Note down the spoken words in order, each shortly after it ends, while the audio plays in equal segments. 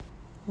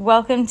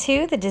Welcome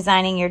to the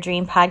Designing Your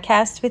Dream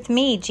podcast with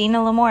me, Gina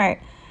Lamort.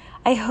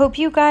 I hope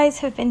you guys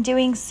have been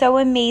doing so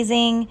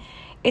amazing.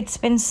 It's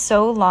been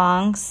so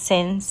long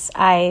since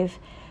I've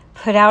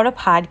put out a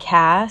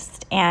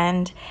podcast,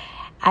 and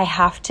I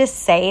have to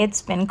say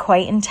it's been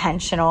quite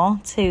intentional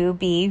to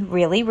be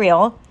really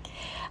real.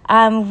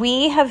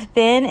 We have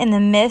been in the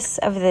midst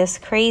of this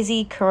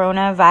crazy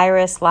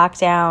coronavirus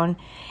lockdown,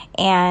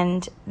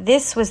 and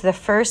this was the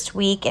first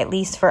week, at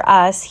least for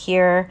us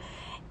here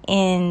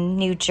in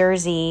New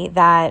Jersey,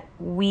 that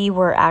we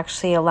were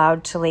actually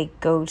allowed to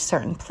go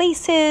certain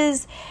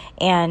places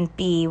and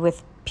be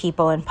with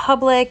people in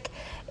public.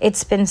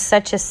 It's been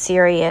such a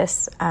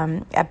serious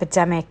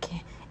epidemic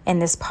in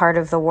this part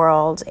of the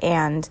world,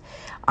 and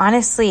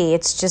honestly,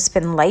 it's just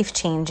been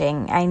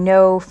life-changing. I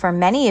know for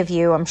many of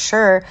you, I'm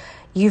sure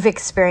you've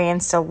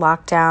experienced a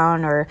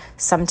lockdown or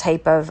some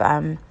type of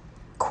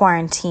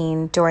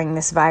quarantine during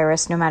this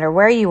virus, no matter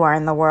where you are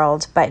in the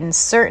world. But in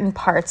certain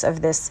parts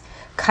of this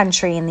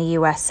country, in the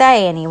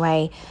USA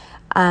anyway,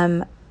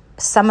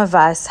 some of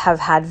us have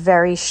had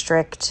very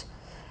strict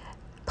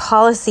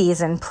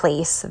policies in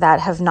place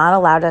that have not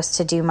allowed us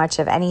to do much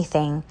of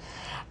anything.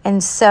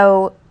 And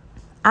so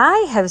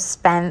I have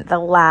spent the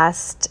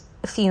last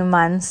few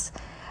months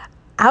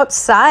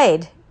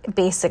outside,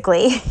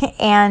 basically,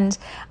 and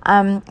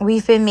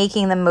we've been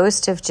making the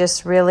most of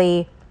just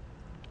really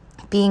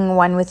being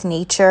one with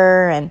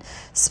nature and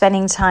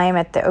spending time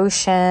at the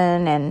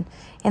ocean and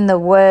in the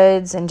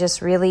woods and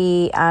just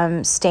really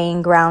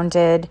staying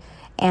grounded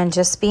and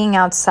just being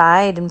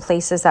outside in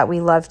places that we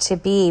love to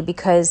be,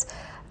 because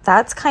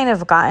that's kind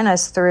of gotten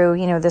us through,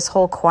 this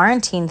whole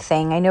quarantine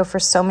thing. I know for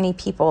so many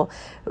people,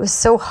 it was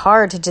so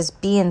hard to just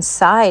be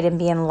inside and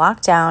be in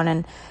lockdown,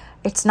 and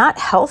it's not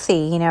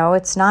healthy,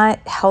 it's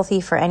not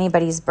healthy for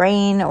anybody's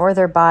brain or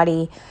their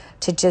body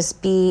to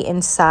just be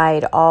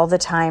inside all the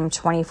time,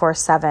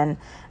 24/7.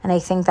 And I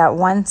think that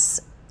once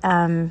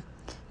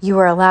you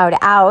were allowed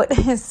out,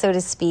 so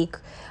to speak,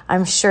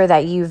 I'm sure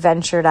that you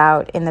ventured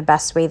out in the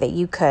best way that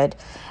you could.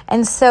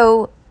 And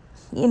so,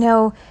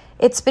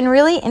 it's been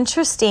really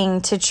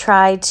interesting to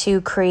try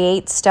to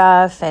create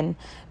stuff and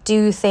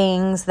do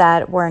things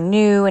that were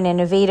new and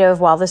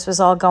innovative while this was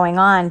all going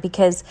on,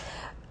 because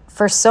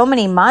for so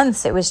many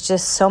months, it was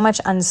just so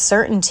much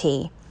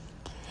uncertainty.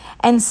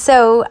 And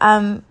so,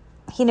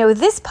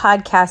 this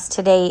podcast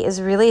today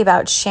is really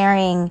about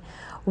sharing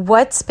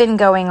what's been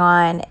going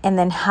on and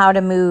then how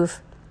to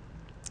move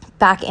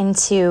back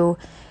into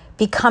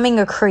becoming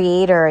a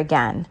creator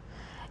again.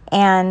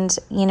 And,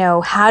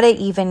 how to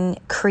even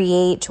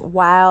create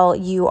while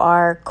you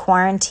are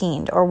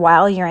quarantined or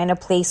while you're in a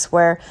place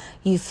where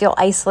you feel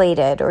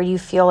isolated or you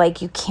feel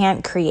like you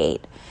can't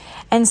create.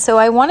 And so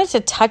I wanted to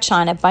touch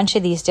on a bunch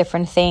of these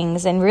different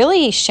things and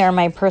really share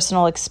my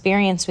personal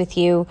experience with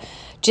you,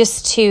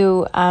 just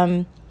to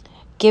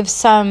give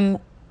some,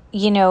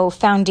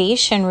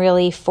 foundation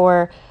really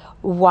for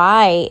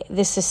why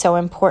this is so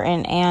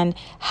important and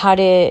how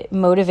to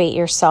motivate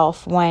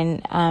yourself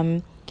when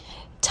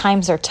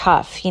times are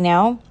tough,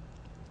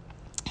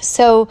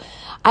 So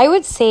I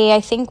would say,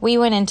 I think we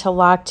went into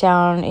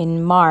lockdown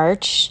in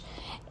March.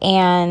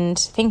 And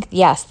I think,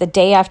 yes, the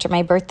day after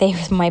my birthday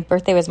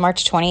was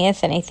March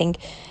 20th. And I think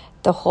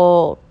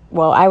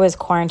I was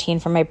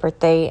quarantined for my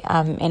birthday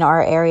in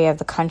our area of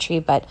the country,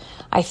 but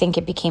I think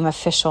it became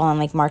official on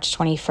March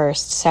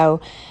 21st.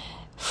 So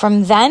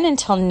from then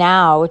until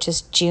now, which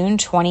is June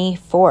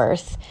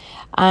 24th,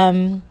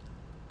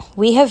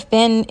 we have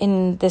been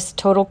in this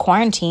total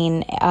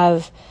quarantine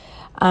of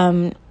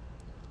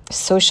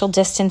social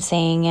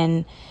distancing,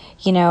 and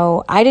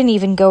I didn't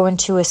even go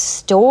into a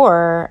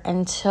store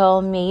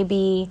until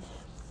maybe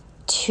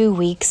 2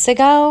 weeks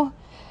ago.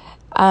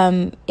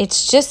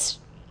 It's just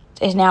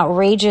an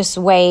outrageous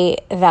way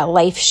that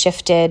life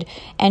shifted,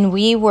 and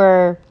we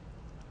were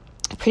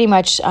pretty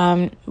much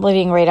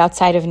living right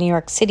outside of New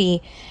York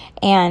City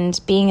and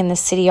being in the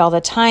city all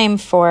the time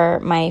for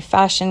my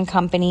fashion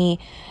company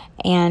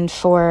and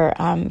for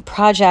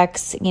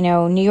projects.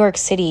 New York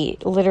City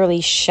literally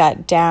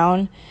shut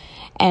down.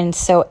 And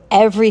so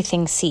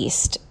everything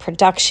ceased.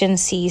 Production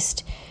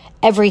ceased.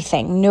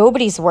 Everything.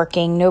 Nobody's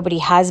working. Nobody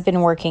has been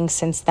working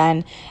since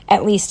then,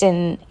 at least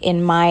in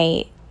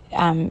my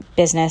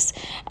business.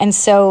 And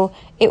so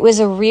it was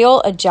a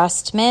real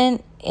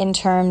adjustment in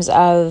terms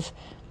of,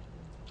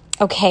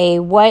 okay,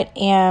 what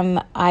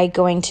am I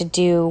going to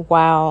do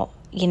while,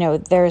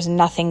 there's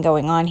nothing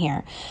going on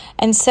here?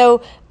 And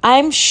so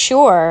I'm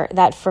sure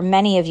that for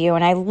many of you,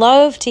 and I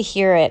love to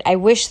hear it, I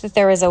wish that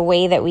there was a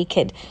way that we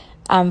could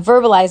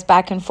verbalize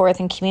back and forth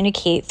and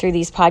communicate through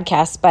these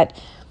podcasts, but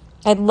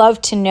I'd love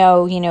to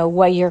know,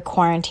 what your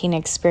quarantine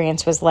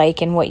experience was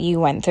like and what you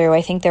went through.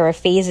 I think there were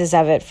phases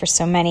of it for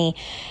so many.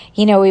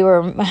 We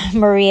were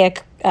Maria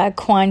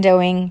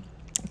condoing,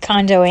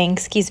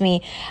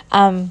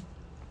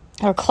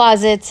 our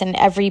closets and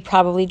every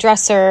probably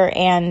dresser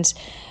and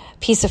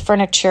piece of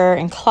furniture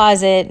and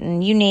closet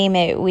and you name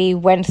it, we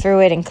went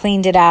through it and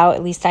cleaned it out.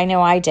 At least I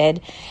know I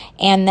did.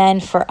 And then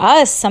for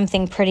us,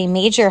 something pretty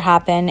major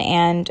happened,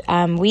 and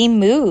we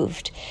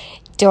moved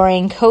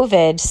during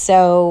COVID.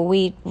 So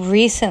we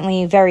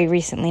very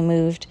recently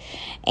moved,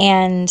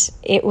 and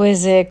it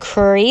was a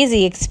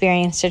crazy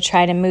experience to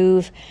try to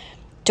move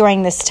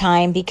during this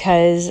time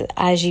because,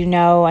 as you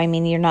know, I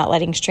mean, you're not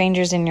letting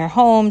strangers in your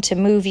home to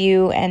move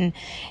you, and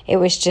it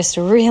was just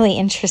really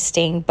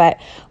interesting. But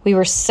we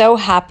were so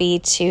happy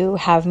to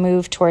have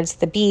moved towards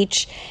the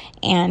beach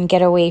and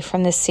get away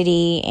from the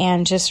city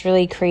and just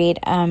really create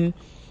a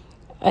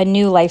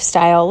new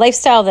lifestyle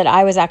that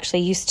I was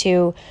actually used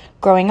to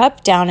growing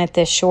up down at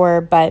the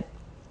shore, but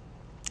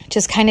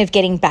just kind of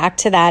getting back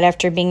to that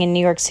after being in New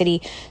York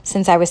City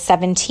since I was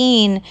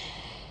 17.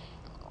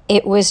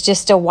 It was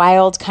just a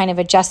wild kind of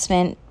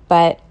adjustment,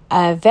 but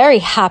a very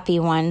happy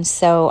one.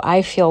 So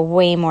I feel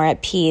way more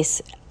at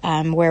peace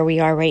where we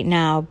are right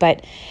now.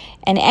 But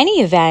in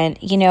any event,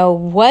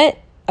 what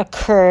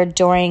occurred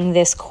during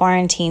this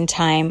quarantine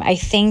time, I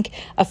think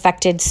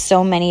affected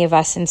so many of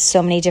us in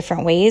so many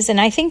different ways.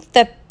 And I think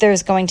that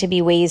there's going to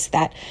be ways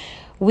that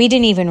we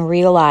didn't even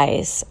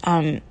realize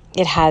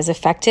it has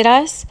affected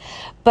us.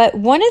 But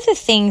one of the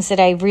things that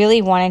I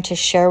really wanted to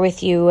share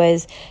with you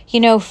was,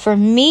 for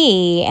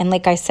me, and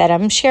like I said,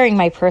 I'm sharing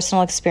my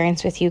personal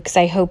experience with you because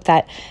I hope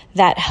that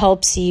that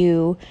helps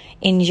you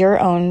in your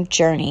own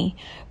journey.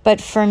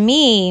 But for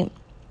me,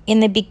 in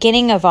the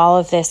beginning of all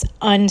of this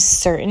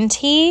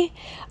uncertainty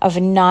of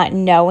not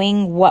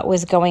knowing what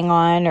was going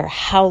on or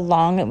how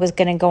long it was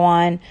going to go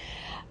on,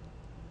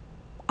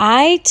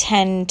 I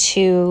tend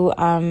to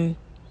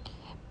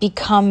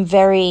become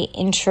very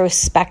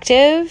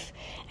introspective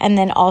and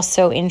then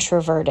also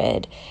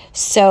introverted.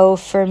 So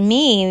for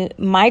me,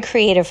 my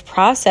creative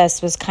process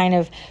was kind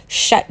of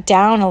shut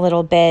down a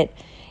little bit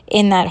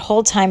in that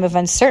whole time of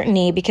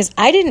uncertainty because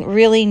I didn't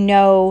really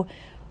know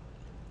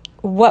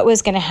what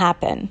was going to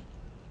happen.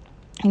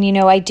 And,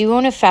 I do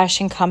own a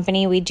fashion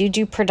company. We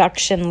do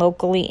production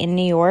locally in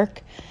New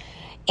York.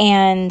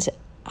 And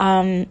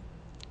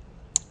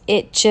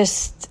it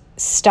just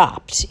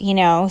stopped,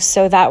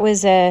 So that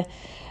was a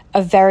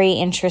very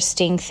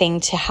interesting thing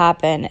to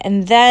happen.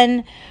 And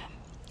then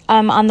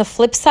on the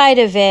flip side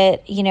of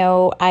it,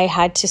 I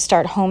had to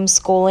start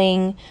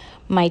homeschooling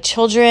my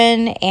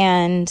children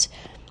and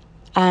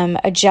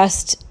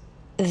adjust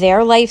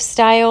their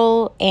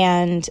lifestyle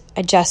and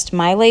adjust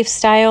my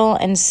lifestyle.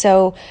 And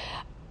so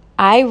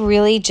I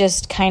really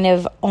just kind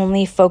of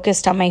only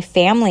focused on my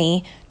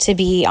family, to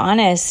be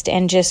honest,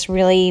 and just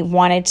really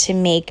wanted to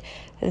make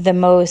the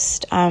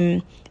most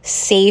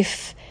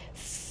safe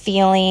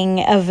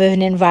feeling of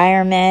an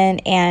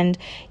environment and,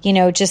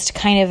 just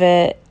kind of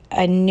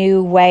a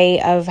new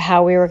way of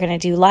how we were going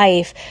to do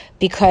life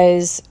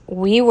because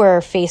we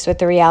were faced with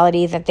the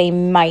reality that they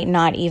might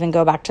not even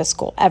go back to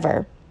school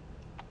ever.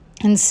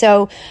 And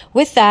so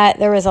with that,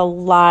 there was a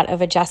lot of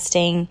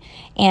adjusting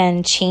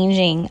and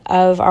changing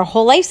of our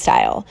whole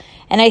lifestyle.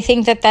 And I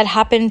think that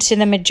happened to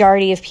the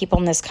majority of people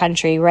in this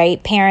country,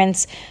 right?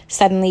 Parents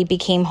suddenly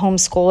became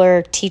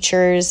homeschooler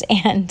teachers,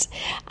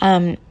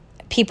 and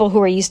people who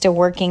were used to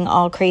working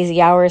all crazy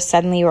hours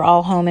suddenly were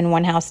all home in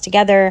one house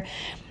together.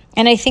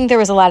 And I think there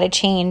was a lot of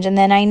change. And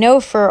then I know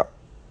for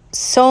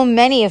so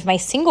many of my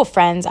single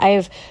friends, I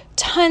have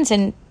tons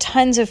and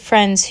tons of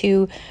friends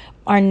who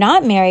are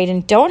not married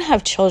and don't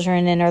have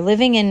children and are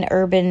living in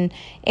urban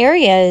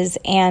areas,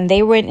 and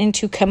they went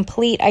into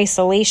complete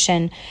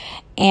isolation.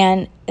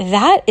 And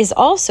that is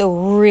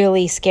also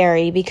really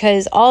scary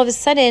because all of a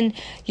sudden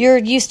you're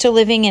used to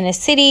living in a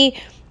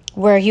city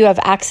where you have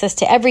access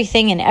to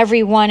everything and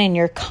everyone, and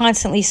you're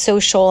constantly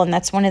social, and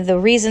that's one of the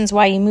reasons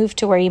why you moved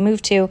to where you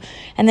moved to.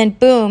 And then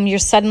boom, you're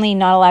suddenly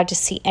not allowed to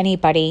see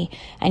anybody,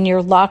 and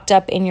you're locked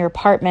up in your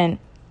apartment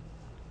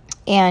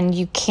and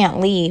you can't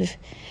leave,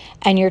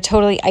 and you're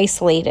totally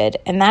isolated.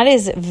 And that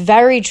is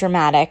very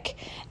dramatic.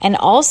 And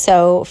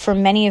also for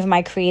many of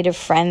my creative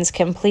friends,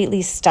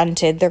 completely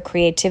stunted their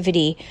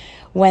creativity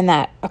when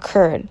that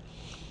occurred.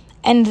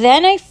 And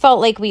then I felt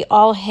like we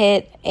all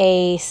hit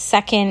a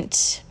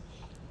second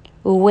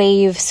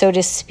wave, so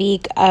to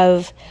speak,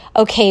 of,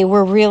 okay,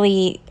 we're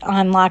really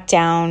on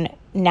lockdown.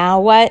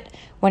 Now what?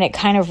 When it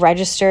kind of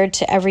registered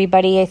to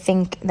everybody, I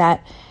think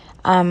that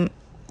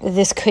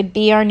this could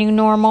be our new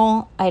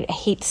normal. I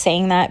hate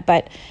saying that,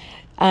 but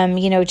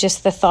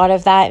just the thought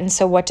of that. And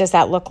so what does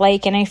that look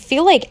like? And I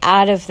feel like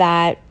out of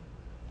that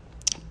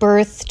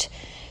birthed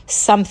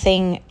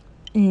something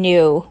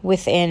new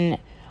within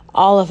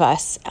all of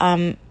us.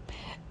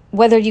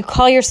 Whether you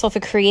call yourself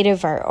a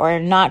creative or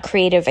not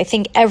creative, I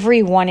think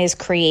everyone is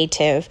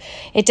creative.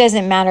 It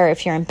doesn't matter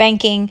if you're in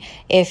banking,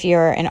 if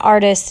you're an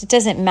artist, it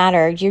doesn't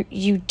matter.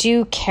 You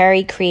do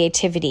carry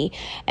creativity.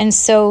 And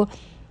so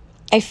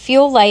I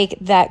feel like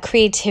that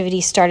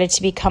creativity started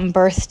to become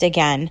birthed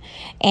again,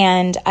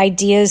 and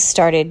ideas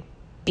started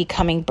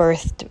becoming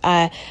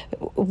birthed,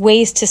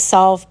 ways to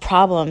solve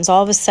problems.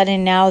 All of a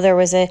sudden now there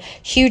was a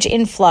huge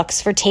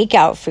influx for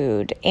takeout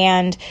food,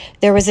 and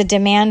there was a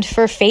demand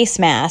for face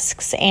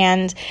masks,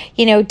 and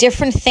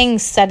different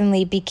things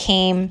suddenly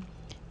became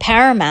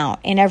paramount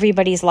in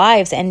everybody's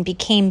lives and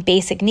became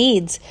basic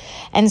needs.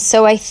 And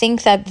so I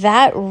think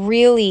that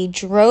really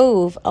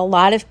drove a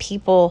lot of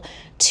people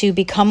to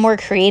become more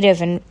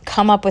creative and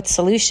come up with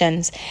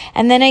solutions.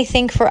 And then I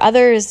think for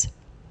others,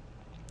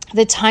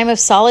 the time of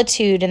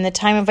solitude and the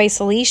time of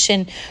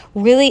isolation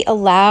really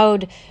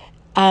allowed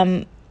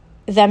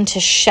them to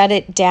shut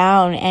it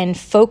down and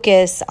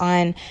focus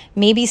on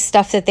maybe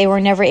stuff that they were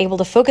never able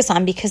to focus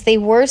on because they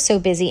were so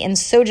busy and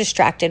so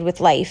distracted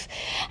with life.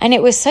 And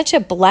it was such a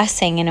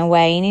blessing in a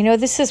way. And,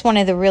 this is one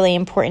of the really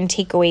important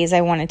takeaways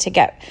I wanted to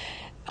get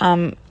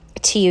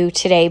to you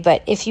today.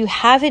 But if you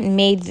haven't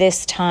made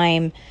this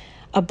time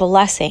a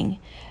blessing,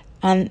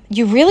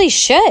 you really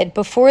should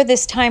before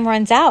this time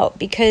runs out,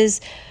 because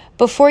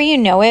before you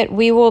know it,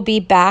 we will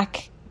be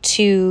back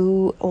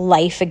to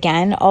life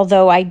again,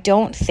 although I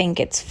don't think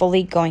it's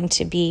fully going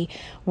to be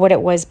what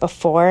it was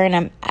before. And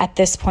I'm at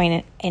this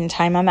point in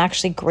time, I'm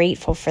actually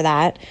grateful for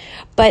that.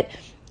 But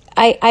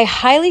I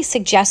highly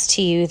suggest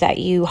to you that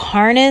you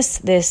harness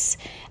this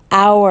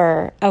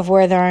hour of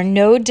where there are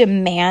no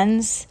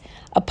demands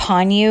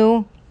upon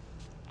you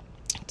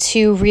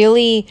to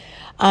really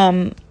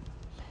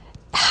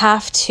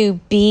have to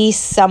be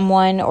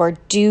someone or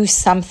do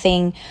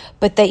something,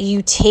 but that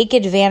you take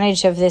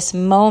advantage of this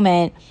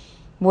moment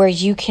where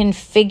you can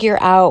figure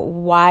out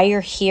why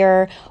you're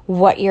here,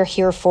 what you're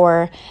here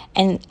for,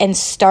 and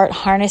start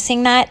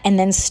harnessing that, and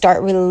then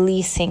start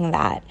releasing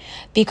that.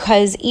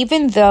 Because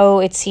even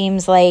though it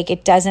seems like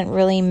it doesn't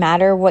really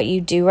matter what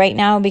you do right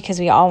now, because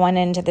we all went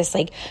into this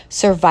like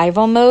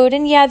survival mode,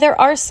 and yeah,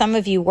 there are some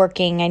of you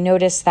working. I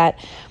noticed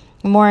that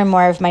more and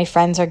more of my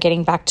friends are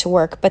getting back to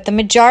work, but the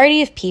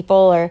majority of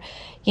people are,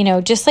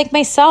 just like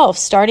myself,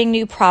 starting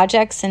new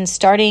projects and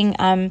starting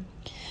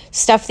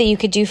stuff that you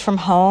could do from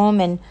home,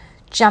 and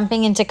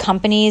jumping into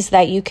companies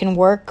that you can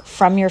work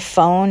from your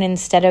phone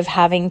instead of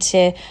having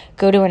to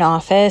go to an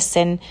office.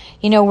 And,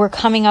 we're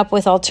coming up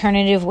with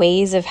alternative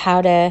ways of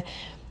how to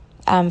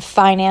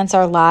finance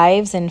our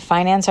lives and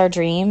finance our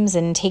dreams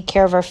and take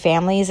care of our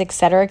families, et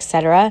cetera, et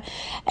cetera.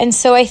 And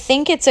so I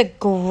think it's a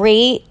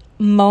great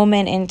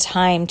moment in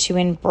time to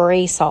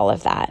embrace all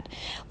of that,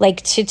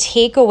 like to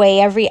take away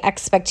every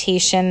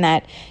expectation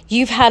that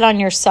you've had on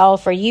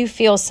yourself or you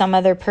feel some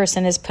other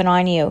person has put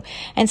on you,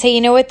 and say,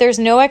 there's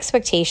no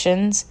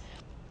expectations.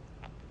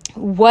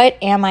 What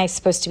am I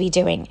supposed to be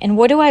doing? And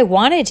what do I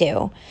want to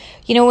do?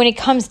 When it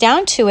comes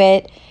down to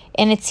it,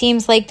 and it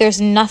seems like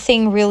there's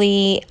nothing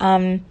really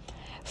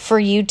for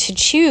you to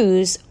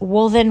choose,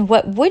 well, then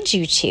what would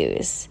you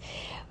choose?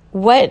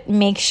 What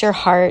makes your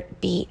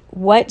heart beat?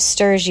 What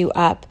stirs you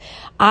up?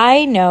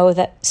 I know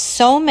that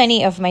so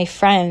many of my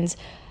friends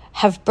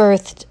have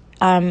birthed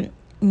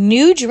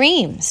new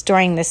dreams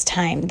during this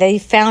time. They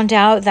found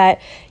out that,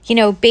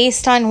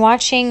 based on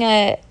watching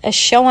a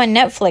show on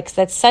Netflix,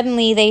 that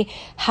suddenly they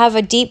have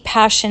a deep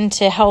passion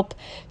to help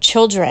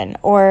children,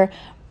 or,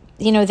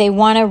 they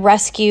want to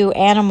rescue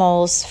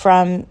animals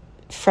from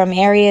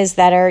areas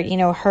that are,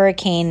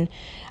 hurricane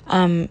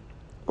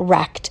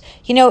wrecked.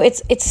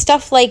 It's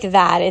stuff like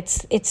that.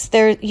 It's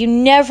there. You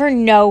never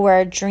know where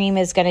a dream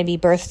is going to be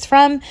birthed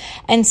from.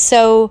 And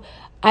so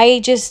I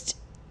just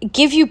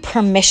give you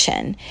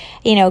permission,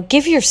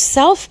 give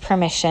yourself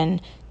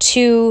permission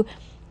to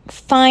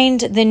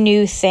find the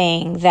new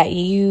thing that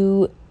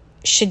you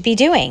should be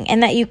doing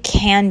and that you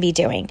can be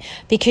doing,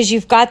 because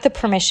you've got the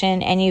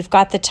permission and you've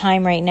got the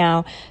time right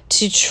now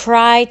to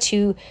try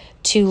to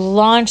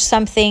launch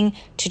something,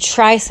 to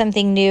try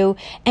something new.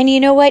 And you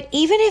know what?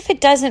 Even if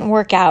it doesn't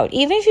work out,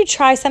 even if you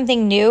try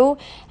something new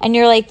and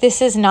you're like,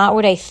 this is not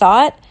what I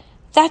thought,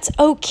 that's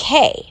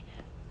okay.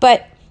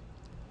 But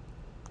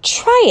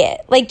try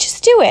it.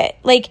 Just do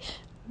it.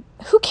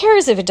 Who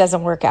cares if it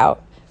doesn't work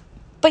out?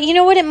 But you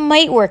know what? It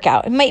might work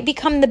out. It might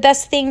become the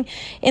best thing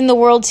in the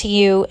world to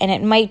you, and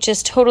it might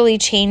just totally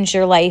change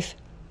your life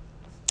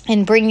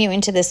and bring you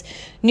into this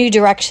new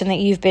direction that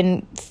you've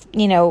been,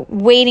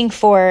 waiting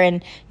for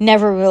and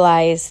never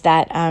realized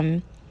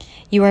that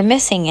you were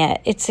missing it.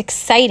 It's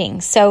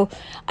exciting. So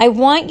I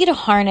want you to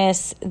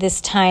harness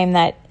this time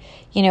that,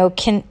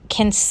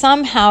 can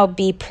somehow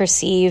be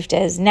perceived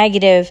as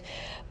negative,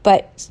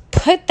 but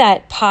put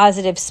that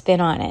positive spin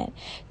on it.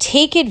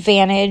 Take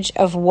advantage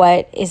of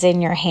what is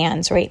in your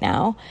hands right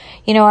now.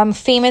 I'm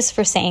famous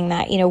for saying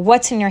that,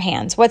 what's in your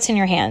hands? What's in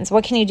your hands?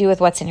 What can you do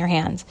with what's in your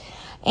hands?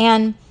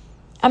 And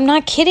I'm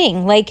not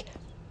kidding.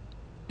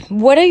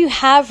 What do you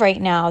have right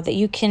now that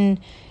you can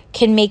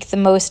make the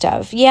most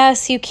of?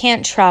 Yes, you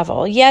can't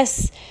travel.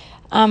 Yes,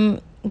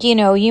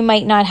 you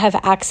might not have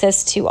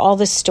access to all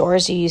the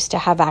stores you used to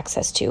have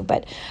access to,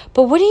 but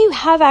what do you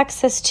have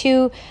access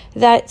to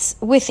that's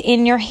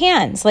within your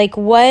hands?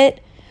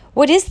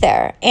 What is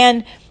there?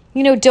 And,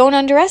 don't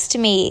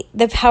underestimate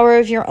the power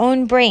of your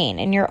own brain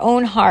and your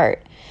own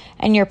heart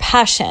and your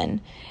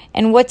passion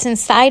and what's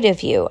inside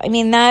of you. I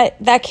mean,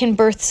 that can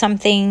birth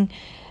something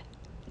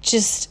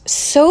just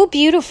so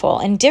beautiful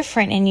and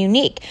different and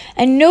unique,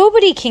 and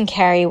nobody can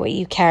carry what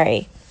you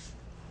carry.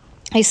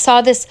 I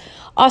saw this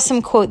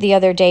awesome quote the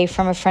other day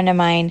from a friend of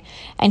mine,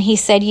 and he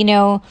said,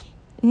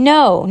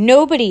 no,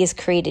 nobody is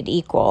created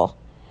equal.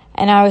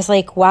 And I was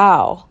like,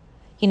 wow,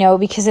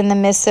 because in the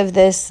midst of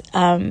this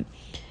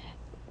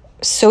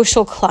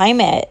social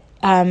climate,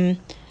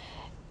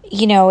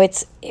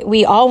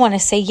 we all want to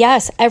say,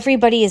 yes,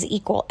 everybody is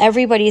equal.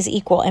 Everybody is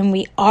equal. And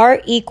we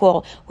are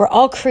equal. We're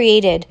all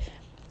created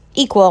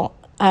equal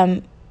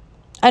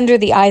under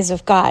the eyes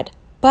of God.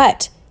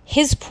 But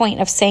his point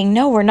of saying,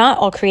 no, we're not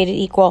all created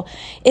equal,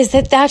 is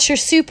that that's your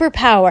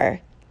superpower.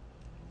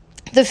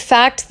 The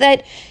fact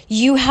that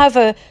you have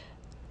a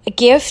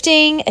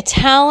gifting, a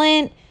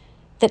talent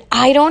that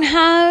I don't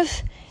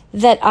have,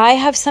 that I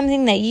have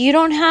something that you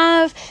don't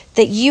have,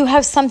 that you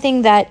have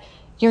something that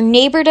your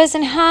neighbor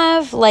doesn't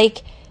have,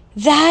 like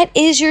that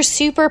is your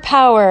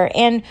superpower.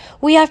 And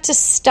we have to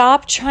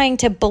stop trying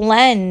to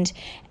blend,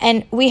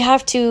 and we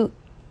have to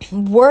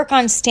work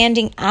on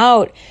standing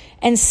out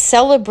and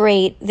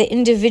celebrate the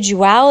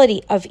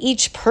individuality of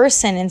each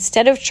person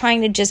instead of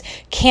trying to just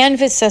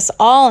canvas us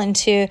all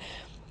into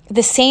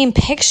the same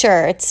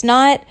picture. It's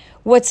not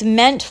what's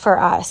meant for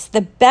us.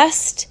 The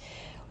best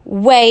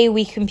way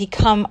we can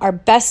become our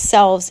best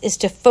selves is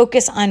to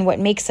focus on what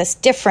makes us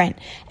different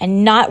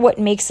and not what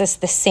makes us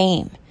the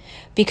same,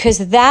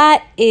 because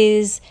that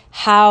is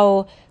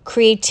how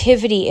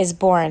creativity is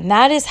born.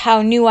 That is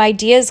how new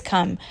ideas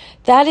come.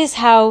 That is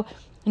how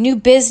new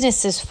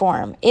businesses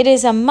form. It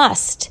is a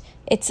must.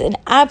 It's an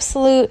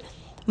absolute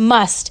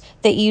must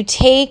that you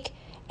take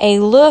a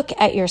look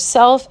at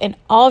yourself and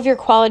all of your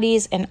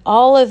qualities and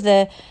all of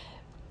the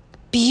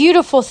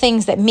beautiful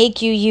things that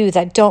make you you,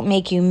 that don't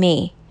make you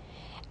me.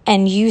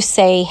 And you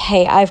say,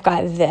 hey, I've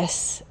got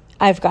this,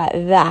 I've got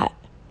that.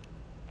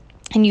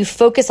 And you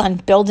focus on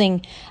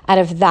building out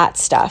of that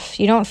stuff.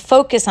 You don't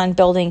focus on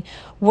building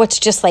what's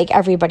just like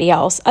everybody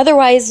else.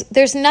 Otherwise,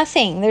 there's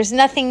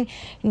nothing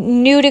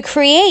new to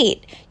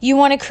create. You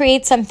want to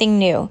create something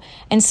new.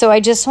 And so I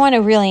just want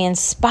to really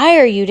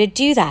inspire you to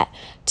do that,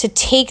 to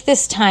take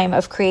this time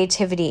of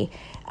creativity,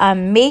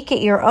 make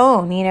it your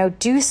own,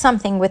 do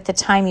something with the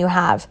time you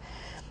have.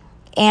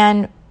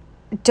 And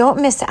don't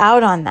miss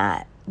out on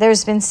that.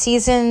 There's been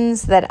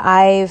seasons that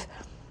I've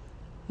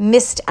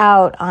missed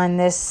out on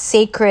this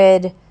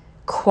sacred,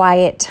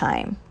 quiet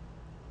time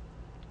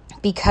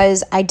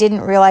because I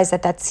didn't realize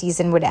that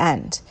season would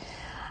end.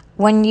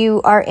 When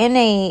you are in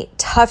a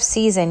tough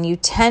season, you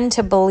tend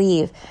to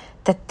believe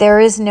that there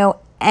is no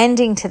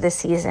ending to the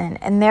season,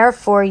 and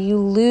therefore you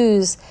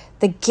lose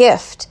the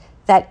gift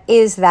that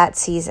is that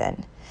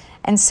season.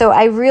 And so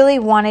I really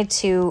wanted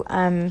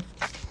to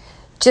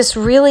just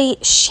really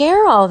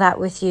share all that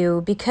with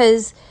you,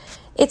 because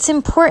it's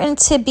important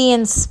to be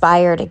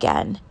inspired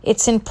again.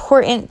 It's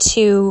important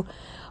to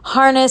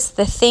harness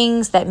the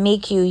things that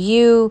make you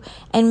you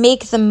and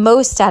make the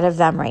most out of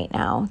them right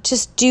now.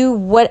 Just do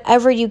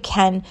whatever you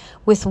can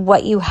with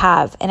what you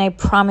have. And I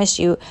promise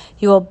you,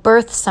 you will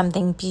birth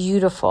something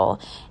beautiful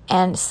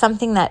and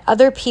something that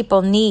other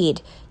people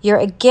need. You're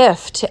a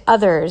gift to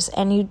others,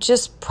 and you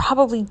just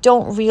probably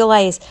don't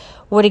realize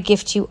what a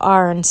gift you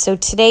are. And so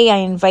today I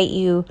invite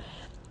you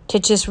to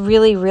just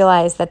really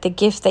realize that the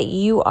gift that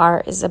you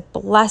are is a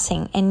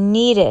blessing and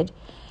needed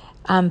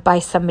by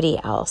somebody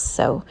else.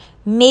 So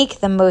make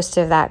the most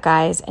of that,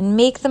 guys, and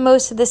make the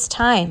most of this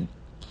time.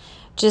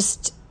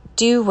 Just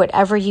do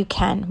whatever you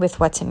can with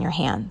what's in your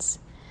hands.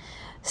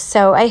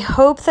 So I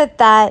hope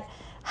that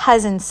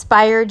has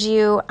inspired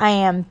you. I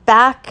am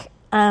back.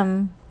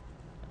 I'm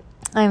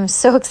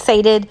so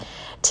excited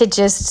to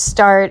just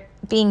start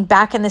being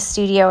back in the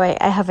studio.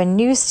 I have a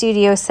new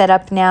studio set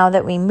up now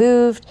that we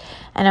moved,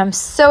 and I'm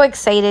so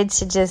excited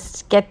to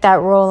just get that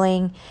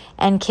rolling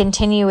and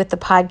continue with the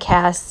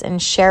podcast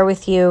and share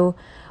with you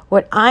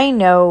what I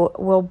know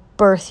will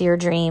birth your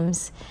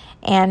dreams,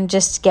 and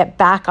just get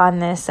back on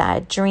this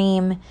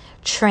dream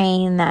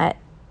train that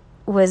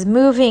was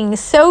moving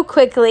so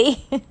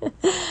quickly.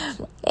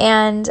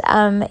 And,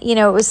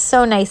 it was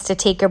so nice to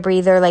take a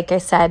breather, like I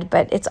said,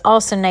 but it's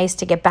also nice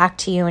to get back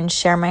to you and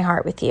share my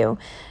heart with you,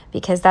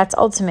 because that's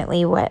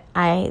ultimately what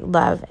I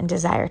love and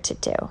desire to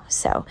do.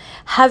 So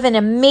have an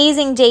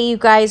amazing day, you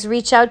guys.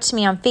 Reach out to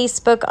me on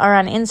Facebook or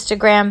on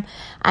Instagram.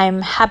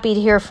 I'm happy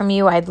to hear from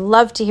you. I'd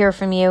love to hear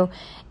from you.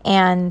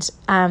 And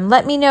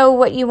let me know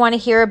what you want to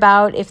hear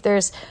about. If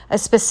there's a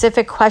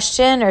specific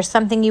question or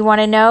something you want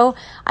to know,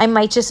 I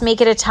might just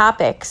make it a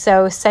topic.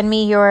 So send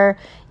me your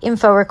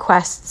info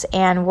requests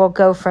and we'll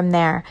go from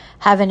there.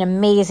 Have an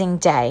amazing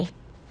day.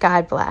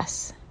 God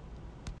bless.